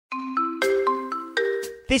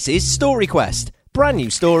This is Story Quest, brand new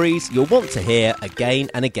stories you'll want to hear again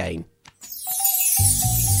and again.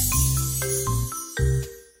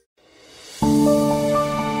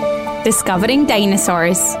 Discovering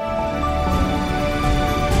dinosaurs.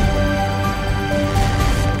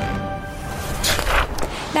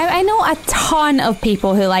 Now, I know a ton of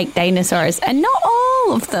people who like dinosaurs, and not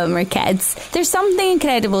all of them are kids. There's something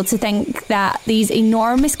incredible to think that these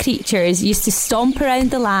enormous creatures used to stomp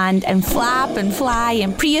around the land and flap and fly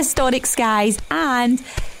in prehistoric skies and,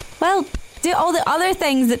 well, do all the other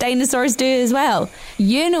things that dinosaurs do as well.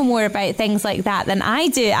 You know more about things like that than I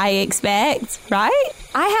do, I expect, right?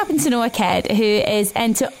 I happen to know a kid who is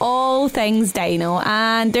into all things dino,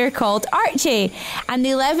 and they're called Archie, and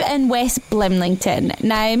they live in West Blimlington.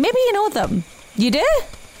 Now, maybe you know them. You do?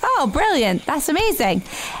 Oh, brilliant. That's amazing.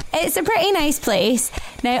 It's a pretty nice place.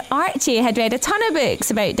 Now, Archie had read a ton of books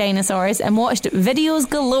about dinosaurs and watched videos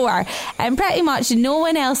galore, and pretty much no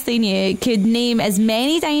one else they knew could name as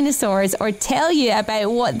many dinosaurs or tell you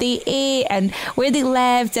about what they ate and where they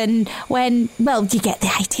lived and when. Well, you get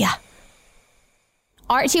the idea.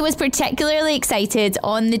 Archie was particularly excited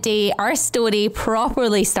on the day our story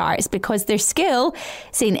properly starts because their school,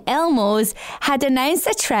 St Elmo's, had announced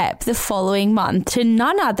a trip the following month to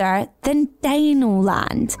none other than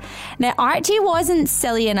Dinoland. Now, Archie wasn't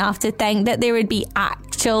silly enough to think that there would be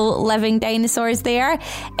actual living dinosaurs there.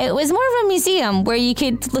 It was more of a museum where you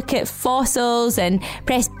could look at fossils and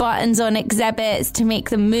press buttons on exhibits to make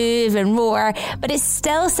them move and roar, but it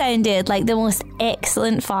still sounded like the most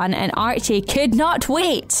excellent fun, and Archie could not wait.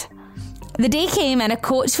 The day came and a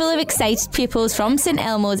coach full of excited pupils from St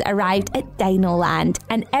Elmo's arrived at Dinoland,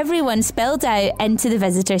 and everyone spilled out into the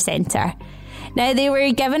visitor centre. Now, they were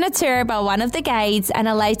given a tour by one of the guides and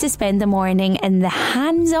allowed to spend the morning in the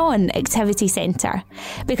hands-on activity centre.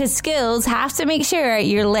 Because schools have to make sure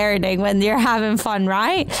you're learning when you're having fun,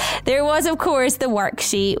 right? There was, of course, the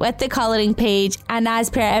worksheet with the colouring page, and as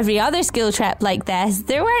per every other school trip like this,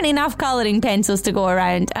 there weren't enough colouring pencils to go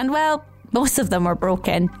around, and well, most of them were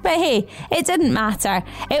broken. But hey, it didn't matter.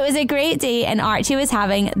 It was a great day and Archie was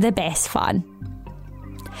having the best fun.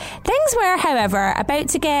 Things were, however, about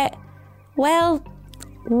to get, well,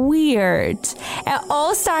 weird. It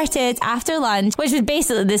all started after lunch, which was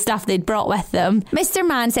basically the stuff they'd brought with them. Mr.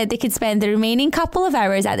 Mann said they could spend the remaining couple of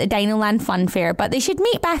hours at the Dinoland Fun Fair, but they should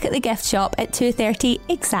meet back at the gift shop at 2:30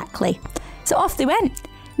 exactly. So off they went.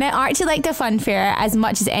 Now, Archie liked a fun fair as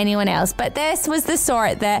much as anyone else, but this was the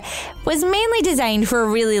sort that was mainly designed for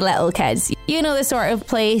really little kids. You know, the sort of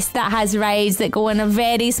place that has rides that go in a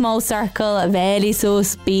very small circle at very slow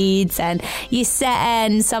speeds, and you sit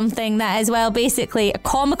in something that is, well, basically a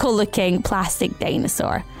comical looking plastic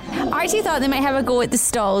dinosaur. Archie thought they might have a go at the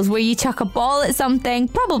stalls where you chuck a ball at something,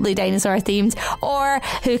 probably dinosaur themed, or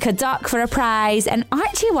hook a duck for a prize, and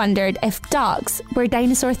Archie wondered if ducks were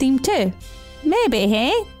dinosaur themed too. Maybe,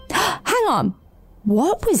 hey? Hang on.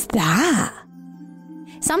 What was that?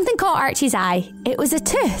 Something caught Archie's eye. It was a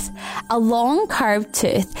tooth. A long curved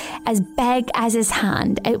tooth as big as his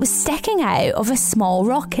hand. It was sticking out of a small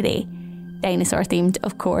rockery. Dinosaur themed,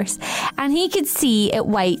 of course. And he could see it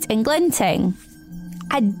white and glinting.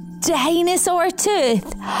 A dinosaur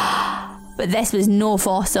tooth. But this was no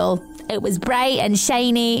fossil. It was bright and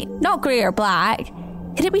shiny, not grey or black.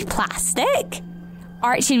 Could it be plastic?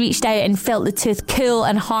 Archie reached out and felt the tooth cool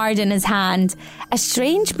and hard in his hand. A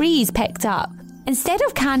strange breeze picked up. Instead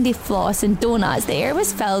of candy floss and donuts, the air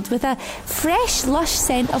was filled with a fresh, lush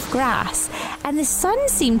scent of grass, and the sun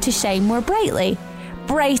seemed to shine more brightly.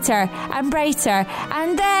 Brighter and brighter,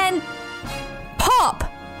 and then... pop!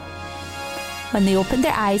 When they opened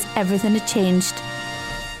their eyes, everything had changed.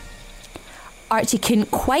 Archie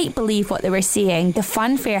couldn't quite believe what they were seeing. The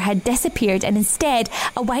fun fair had disappeared, and instead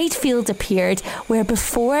a wide field appeared where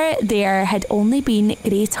before there had only been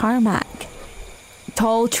grey tarmac.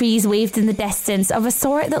 Tall trees waved in the distance of a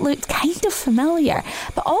sort that looked kind of familiar,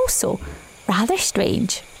 but also rather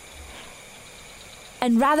strange.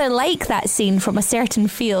 And rather like that scene from a certain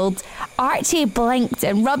field, Archie blinked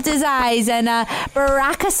and rubbed his eyes, and a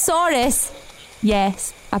Brachiosaurus,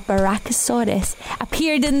 yes, a Brachiosaurus,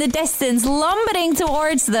 appeared in the distance, lumbering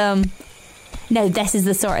towards them. Now, this is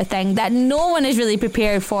the sort of thing that no one is really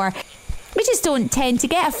prepared for. We just don't tend to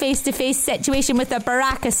get a face-to-face situation with a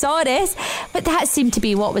Brachiosaurus, but that seemed to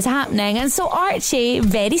be what was happening, and so Archie,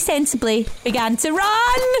 very sensibly, began to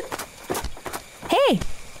run. Hey,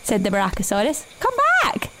 said the Brachiosaurus, come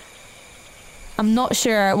back. I'm not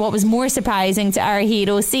sure what was more surprising to our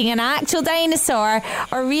hero, seeing an actual dinosaur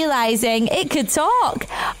or realising it could talk.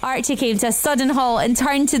 Archie came to a sudden halt and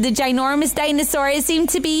turned to the ginormous dinosaur. It seemed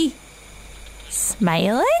to be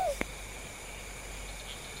smiling?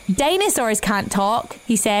 Dinosaurs can't talk,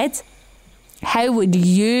 he said. How would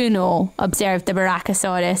you know? Observed the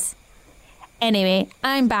Brachiosaurus. Anyway,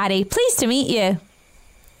 I'm Barry. Pleased to meet you.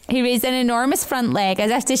 He raised an enormous front leg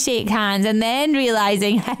as if to shake hands, and then,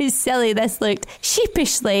 realising how silly this looked,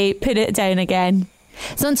 sheepishly put it down again.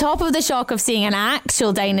 So on top of the shock of seeing an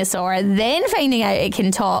actual dinosaur, then finding out it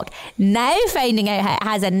can talk, now finding out it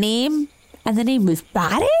has a name, and the name was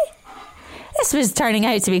Barry? This was turning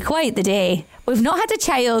out to be quite the day. We've not had a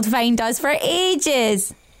child find us for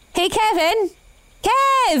ages. Hey, Kevin!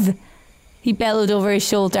 Kev! He bellowed over his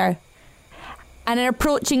shoulder. And an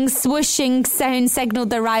approaching swooshing sound signalled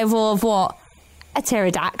the arrival of what? A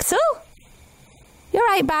pterodactyl? You're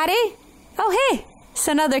right, Barry. Oh, hey, it's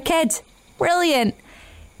another kid. Brilliant.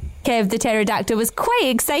 Kev the pterodactyl was quite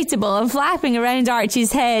excitable and flapping around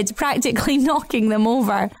Archie's head, practically knocking them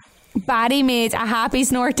over. Barry made a happy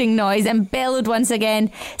snorting noise and bellowed once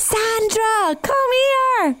again, Sandra, come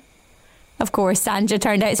here! Of course, Sandra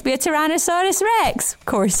turned out to be a Tyrannosaurus Rex. Of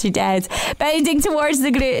course she did. Bounding towards the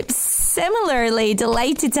group, similarly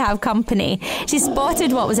delighted to have company. She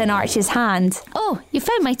spotted what was in Archie's hand. Oh, you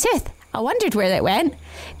found my tooth. I wondered where it went.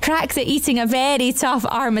 Cracked at eating a very tough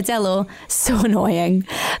armadillo. So annoying.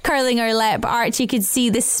 Curling her lip, Archie could see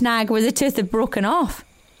the snag where the tooth had broken off.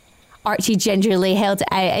 Archie gingerly held it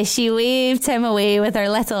out as she waved him away with her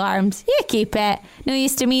little arms. You keep it. No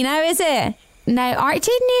use to me now, is it? Now,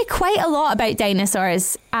 Archie knew quite a lot about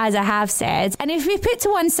dinosaurs, as I have said, and if we put to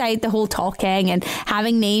one side the whole talking and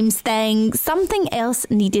having names thing, something else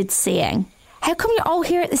needed saying. How come you're all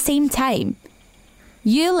here at the same time?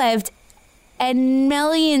 You lived in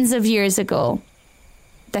millions of years ago.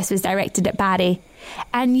 This was directed at Barry.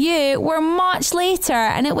 And you were much later,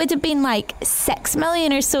 and it would have been like 6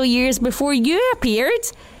 million or so years before you appeared.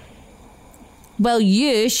 Well,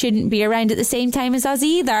 you shouldn't be around at the same time as us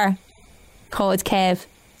either, called Kev.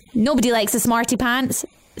 Nobody likes a smarty pants,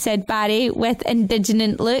 said Barry with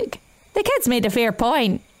indignant look. The kids made a fair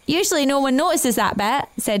point. Usually no one notices that bit,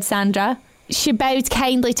 said Sandra. She bowed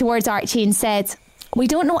kindly towards Archie and said, we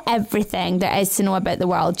don't know everything there is to know about the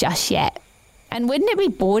world just yet. And wouldn't it be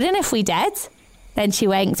boring if we did? Then she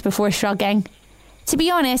winked before shrugging. To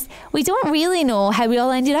be honest, we don't really know how we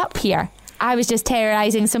all ended up here. I was just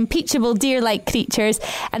terrorising some peachable deer-like creatures,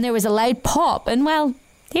 and there was a loud pop, and well,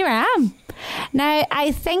 here I am. Now,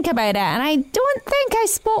 I think about it, and I don't think I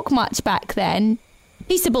spoke much back then.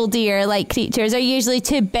 Peaceable deer-like creatures are usually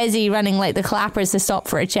too busy running like the clappers to stop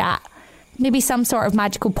for a chat. Maybe some sort of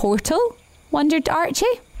magical portal? Wondered Archie.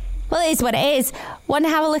 Well, it is what it is. Want to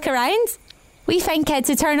have a look around? We find kids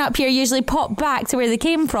who turn up here usually pop back to where they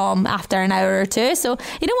came from after an hour or two, so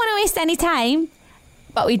you don't want to waste any time.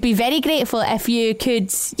 But we'd be very grateful if you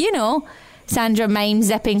could, Sandra mimed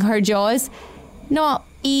zipping her jaws. Not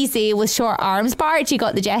easy with short arms, but Archie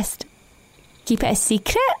got the gist. Keep it a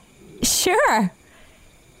secret? Sure.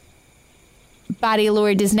 Barry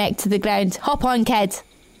lowered his neck to the ground. Hop on, kid.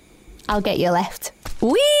 I'll get you a lift.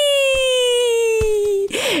 Whee!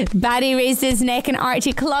 Barry raised his neck and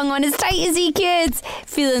Archie clung on as tight as he could,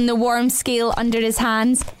 feeling the warm scale under his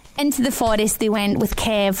hands. Into the forest they went with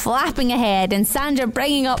Kev flapping ahead and Sandra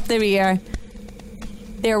bringing up the rear.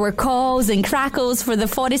 There were calls and crackles for the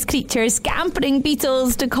forest creatures, scampering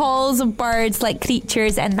beetles to calls of birds like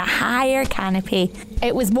creatures in the higher canopy.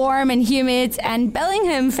 It was warm and humid, and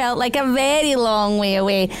Billingham felt like a very long way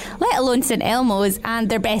away, let alone St Elmo's and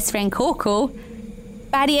their best friend Coco.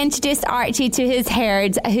 Barry introduced Archie to his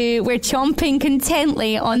herd, who were chomping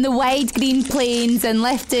contently on the wide green plains, and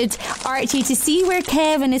lifted Archie to see where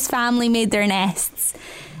Kev and his family made their nests.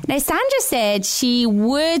 Now, Sandra said she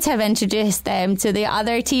would have introduced them to the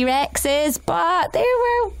other T-Rexes, but they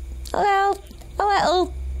were, well, a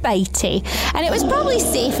little bitey, and it was probably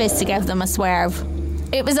safest to give them a swerve.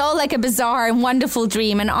 It was all like a bizarre and wonderful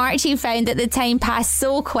dream, and Archie found that the time passed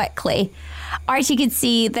so quickly. Archie could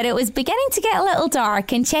see that it was beginning to get a little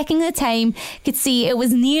dark, and checking the time, could see it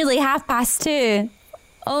was nearly 2:30.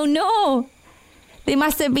 Oh no! They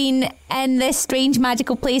must have been in this strange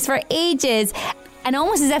magical place for ages, and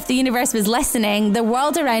almost as if the universe was listening, the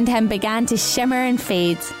world around him began to shimmer and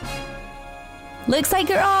fade. Looks like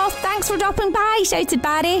you're off. Thanks for dropping by, shouted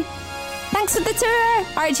Barry. Thanks for the tour,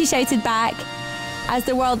 Archie shouted back, as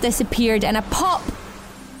the world disappeared in a pop,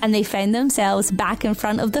 and they found themselves back in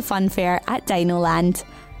front of the fun fair at Dino Land.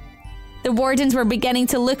 The wardens were beginning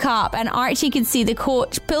to look up, and Archie could see the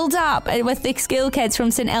coach pulled up with the school kids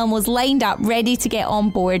from St Elmo's lined up ready to get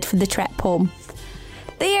on board for the trip home.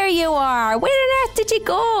 There you are. Where on earth did you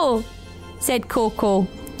go? Said Coco.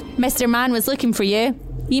 Mr. Man was looking for you.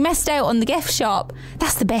 You missed out on the gift shop.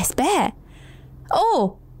 That's the best bit.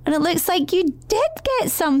 Oh, and it looks like you did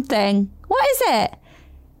get something. What is it?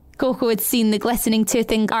 Coco had seen the glistening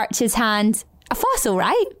tooth in Archie's hand. A fossil,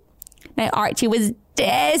 right? Now, Archie was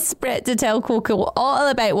desperate to tell Coco all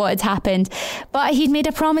about what had happened, but he'd made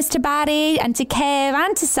a promise to Barry and to Kev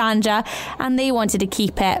and to Sandra, and they wanted to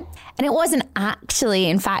keep it. And it wasn't actually,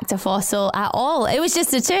 in fact, a fossil at all. It was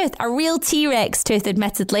just a tooth, a real T-Rex tooth,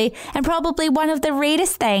 admittedly, and probably one of the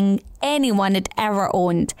rarest things anyone had ever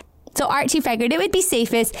owned. So Archie figured it would be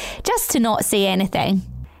safest just to not say anything.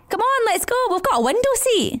 Come on, let's go. We've got a window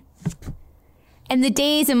seat. In the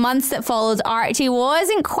days and months that followed, Archie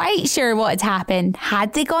wasn't quite sure what had happened.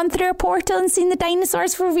 Had they gone through a portal and seen the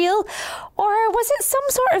dinosaurs for real? Or was it some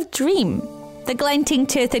sort of dream? The glinting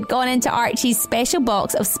tooth had gone into Archie's special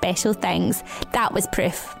box of special things. That was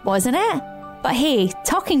proof, wasn't it? But hey,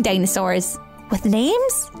 talking dinosaurs with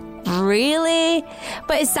names? Really?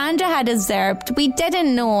 But as Sandra had observed, we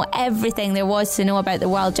didn't know everything there was to know about the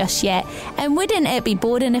world just yet. And wouldn't it be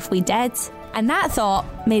boring if we did? And that thought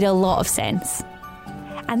made a lot of sense.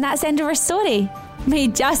 And that's the end of our story,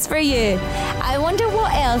 made just for you. I wonder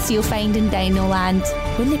what else you'll find in Dino Land.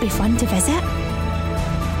 Wouldn't it be fun to visit?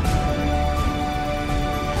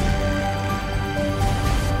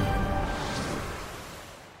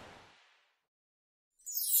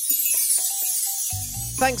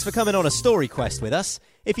 Thanks for coming on a story quest with us.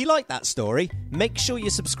 If you like that story, make sure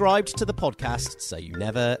you're subscribed to the podcast so you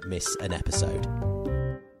never miss an episode.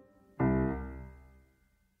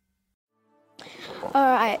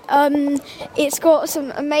 Alright, it's got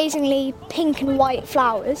some amazingly pink and white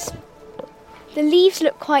flowers. The leaves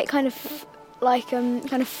look quite kind of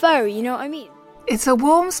furry, you know what I mean? It's a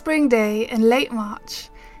warm spring day in late March,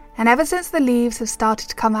 and ever since the leaves have started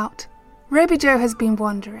to come out, Ruby Jo has been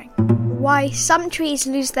wondering why some trees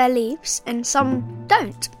lose their leaves and some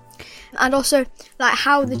don't. And also,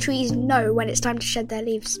 how the trees know when it's time to shed their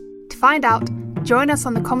leaves. To find out, join us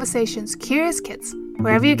on The Conversation's Curious Kids,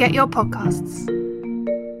 wherever you get your podcasts.